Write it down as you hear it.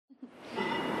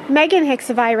Megan Hicks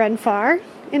of I Run Far,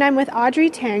 and I'm with Audrey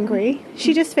Tanguy.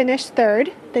 She just finished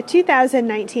third, the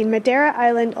 2019 Madeira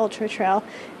Island Ultra-Trail.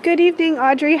 Good evening,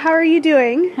 Audrey. How are you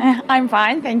doing? I'm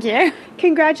fine, thank you.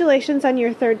 Congratulations on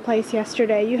your third place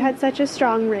yesterday. You had such a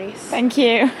strong race. Thank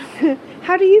you.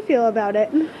 How do you feel about it?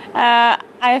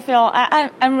 I'm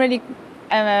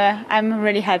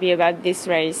really happy about this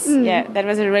race. Yeah, that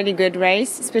was a really good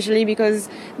race, especially because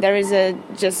there is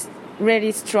just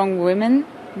really strong women,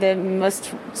 the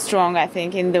most strong, I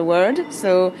think, in the world.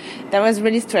 So that was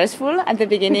really stressful at the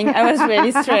beginning. I was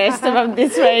really stressed about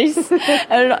this race.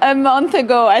 A month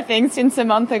ago, I think, since a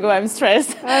month ago, I'm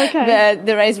stressed. Okay. But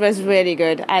the race was really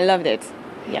good. I loved it.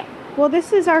 Yeah. Well,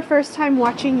 this is our first time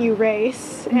watching you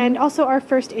race and also our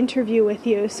first interview with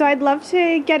you. So I'd love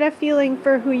to get a feeling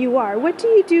for who you are. What do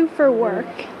you do for work?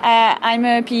 I'm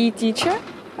a PE teacher.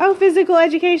 Oh, physical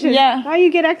education. Yeah. Now you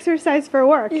get exercise for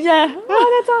work. Yeah. Oh,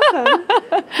 that's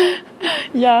awesome.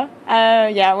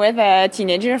 Yeah, with a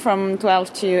teenager from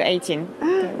 12 to 18.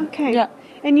 Okay. Yeah.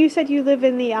 And you said you live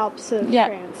in the Alps of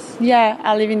France. Yeah,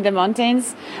 I live in the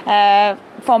mountains.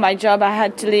 For my job, I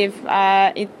had to live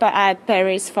at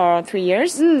Paris for 3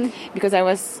 years because I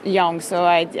was young, so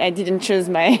I didn't choose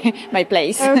my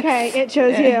place. Okay, it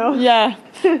chose you. Yeah,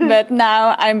 but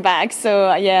now I'm back,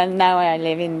 so yeah, now I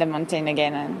live in the mountain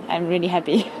again, and I'm really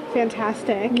happy.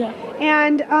 Fantastic. Yeah.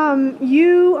 And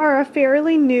you are a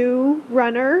fairly new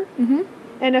runner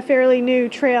and a fairly new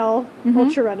trail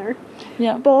ultra runner.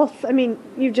 Yeah. Both, I mean,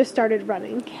 you just started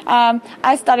running.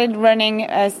 I started running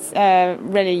as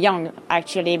really young,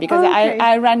 actually, because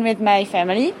I ran with my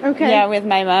family. Okay. Yeah, with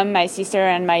my mom, my sister,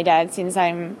 and my dad since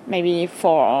I'm maybe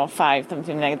 4 or 5,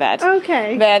 something like that.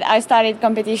 Okay. But I started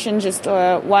competition just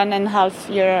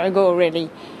 1.5 years ago, really.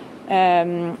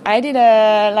 I did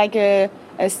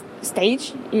a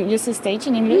stage. You say stage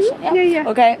in English? Yeah.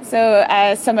 Okay, so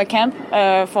summer camp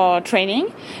for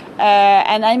training.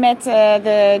 And I met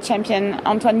the champion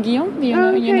Antoine Guillon. You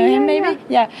know him, maybe?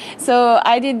 Yeah. So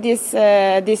I did this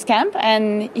camp,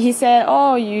 and he said,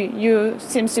 "Oh, you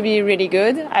seems to be really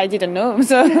good." I didn't know,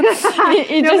 so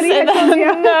he just said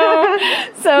that. No.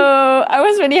 So I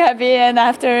was really happy, and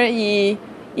after he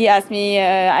asked me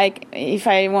if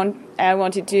I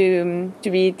wanted to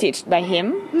be taught by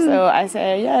him. So I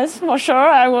said yes, for sure.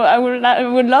 I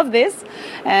would love this.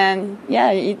 And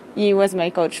yeah, he was my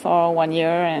coach for 1 year,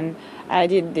 and I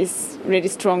did this really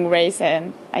strong race,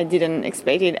 and I didn't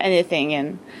expect anything,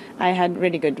 and I had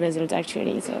really good results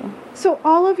actually. So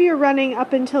all of your running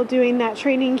up until doing that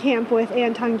training camp with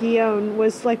Antoine Guillon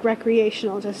was like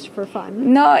recreational, just for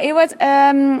fun? No, it was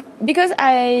because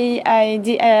I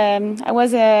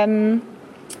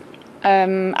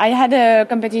had a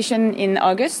competition in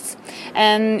August,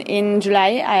 and in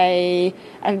July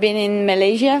I've been in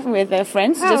Malaysia with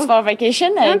friends just for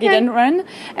vacation. I didn't run,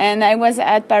 and I was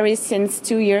at Paris since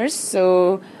 2 years,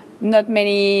 so not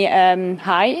many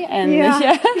high, and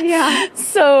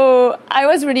so I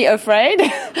was really afraid,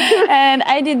 and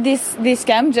I did this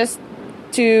camp just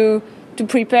to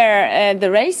prepare the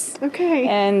race. Okay,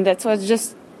 and that was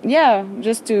just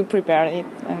to prepare it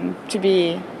and to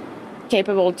be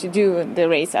capable to do the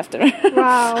race after.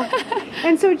 Wow.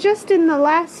 And so just in the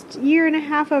last year and a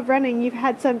half of running, you've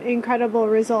had some incredible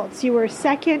results. You were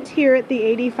second here at the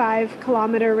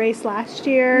 85-kilometer race last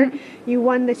year. You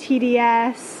won the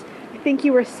TDS. I think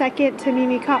you were second to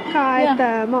Mimi Kopka at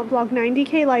the Mont Blanc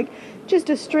 90K. Like, just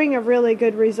a string of really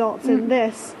good results in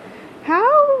this.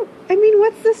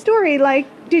 What's the story? Like,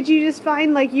 did you just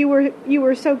find like you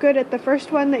were so good at the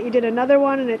first one that you did another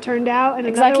one and it turned out, and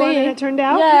another one and it turned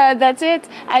out? Yeah, that's it.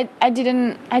 I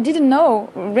didn't know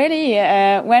really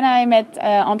when I met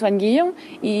Antoine Guillon.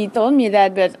 He told me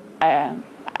that, but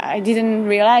I didn't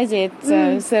realize it.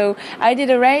 So I did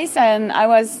a race, and I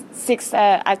was sixth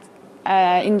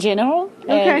in general.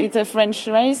 It's a French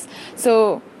race,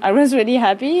 so I was really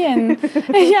happy, and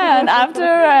and after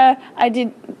I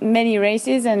did many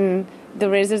races, and the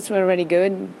results were really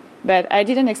good, but I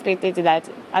didn't expect it that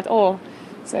at all.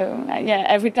 So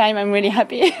every time I'm really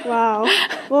happy. Wow.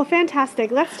 Well, fantastic.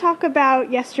 Let's talk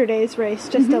about yesterday's race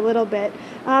just a little bit.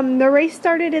 The race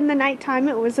started in the nighttime.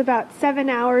 It was about 7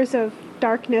 hours of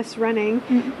darkness running.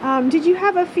 Did you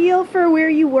have a feel for where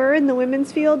you were in the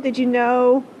women's field? Did you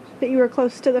know that you were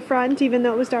close to the front even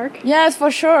though it was dark? Yes,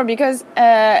 for sure, because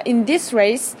in this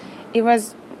race it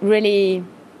was really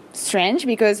strange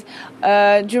because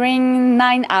during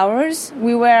 9 hours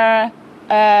we were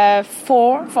 4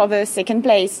 for the second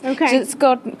place. Okay. Just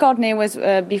Courtney was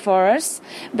before us,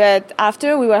 but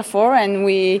after we were 4, and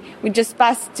we just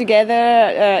passed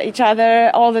together each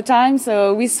other all the time.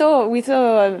 So we saw.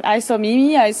 I saw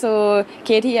Mimi. I saw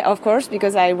Katie, of course,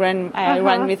 because I ran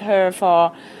with her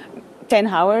for 10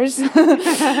 hours.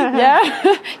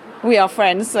 Yeah. We are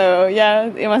friends, so yeah,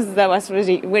 that was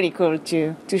really cool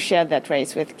to share that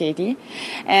race with Katie,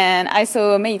 and I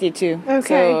saw Matey too. Okay.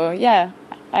 So yeah,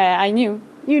 I knew.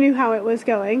 You knew how it was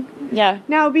going. Yeah.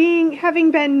 Now, having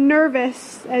been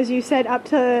nervous, as you said, up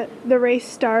to the race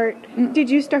start, did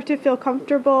you start to feel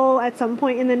comfortable at some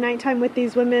point in the nighttime with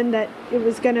these women that it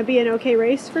was going to be an okay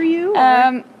race for you?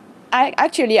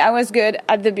 I was good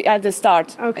at the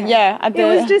start. Okay. Yeah. It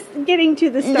was just getting to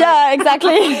the start. Yeah,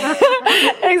 exactly.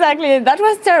 Exactly. That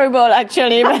was terrible,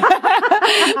 actually. But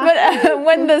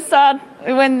when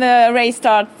the race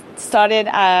started,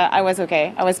 I was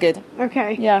okay. I was good.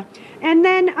 Okay. Yeah. And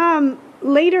then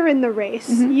later in the race,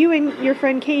 you and your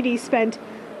friend Katie spent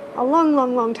a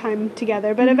long time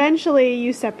together, but eventually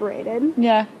you separated.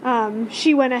 Yeah.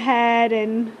 She went ahead,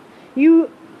 and you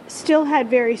still had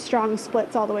very strong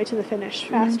splits all the way to the finish,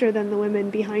 faster than the women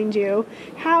behind you.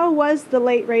 How was the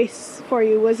late race for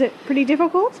you? Was it pretty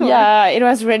difficult? Or? Yeah, it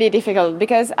was really difficult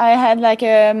because I had like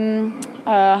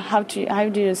how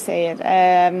do you say it?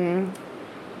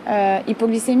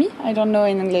 Hypoglycemia? I don't know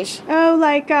in English. Oh,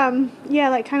 like kind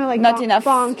of like not enough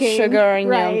bonking. Sugar in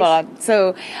your blood.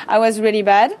 So I was really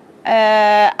bad.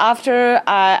 After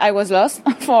I was lost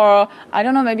for, I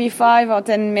don't know, maybe 5 or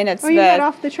 10 minutes. Oh, you got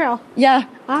off the trail? Yeah.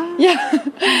 Ah. Yeah.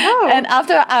 Oh. And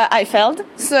after I felt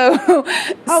so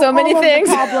many things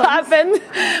happened.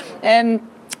 And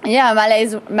yeah,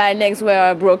 my legs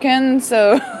were broken.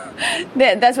 So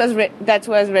that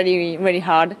was really, really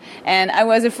hard. And I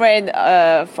was afraid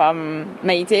from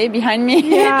Maite behind me.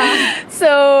 Yeah.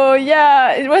 So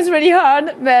yeah, it was really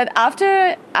hard. But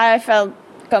after I felt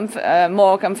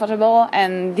more comfortable,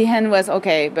 and the end was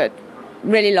okay, but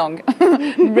really long.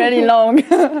 Really long.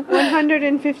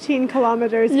 115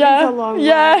 kilometers is a long way.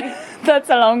 Yeah, that's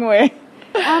a long way.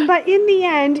 But in the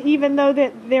end, even though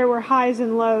there were highs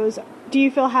and lows, do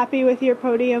you feel happy with your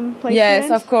podium placement?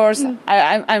 Yes, of course.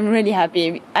 I'm really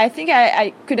happy. I think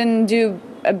I couldn't do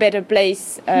a better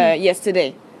place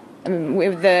yesterday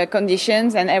with the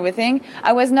conditions and everything.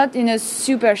 I was not in a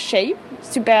super shape,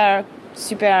 super,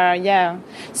 yeah.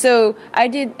 So I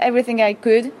did everything I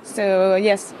could. So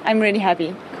yes, I'm really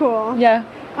happy. Cool. Yeah.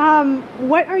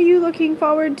 What are you looking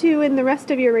forward to in the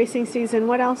rest of your racing season?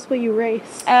 What else will you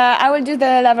race? I will do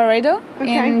the Lavaredo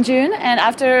in June, and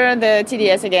after the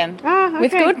TDS again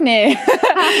with Courtney.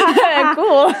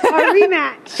 Cool. A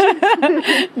rematch.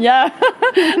 Yeah,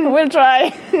 we'll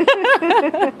try.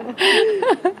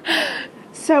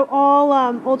 So all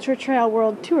Ultra Trail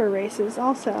World Tour races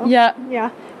also. Yeah.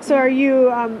 Yeah. So are you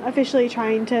officially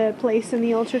trying to place in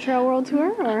the Ultra Trail World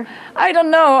Tour, or? I don't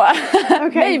know.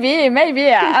 Okay.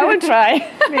 Maybe. I will try.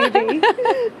 Maybe.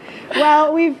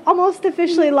 Well, we've almost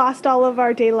officially lost all of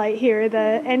our daylight here.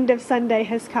 The end of Sunday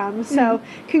has come. So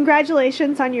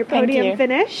congratulations on your podium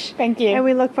finish. Thank you. And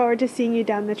we look forward to seeing you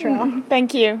down the trail.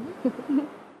 Thank you.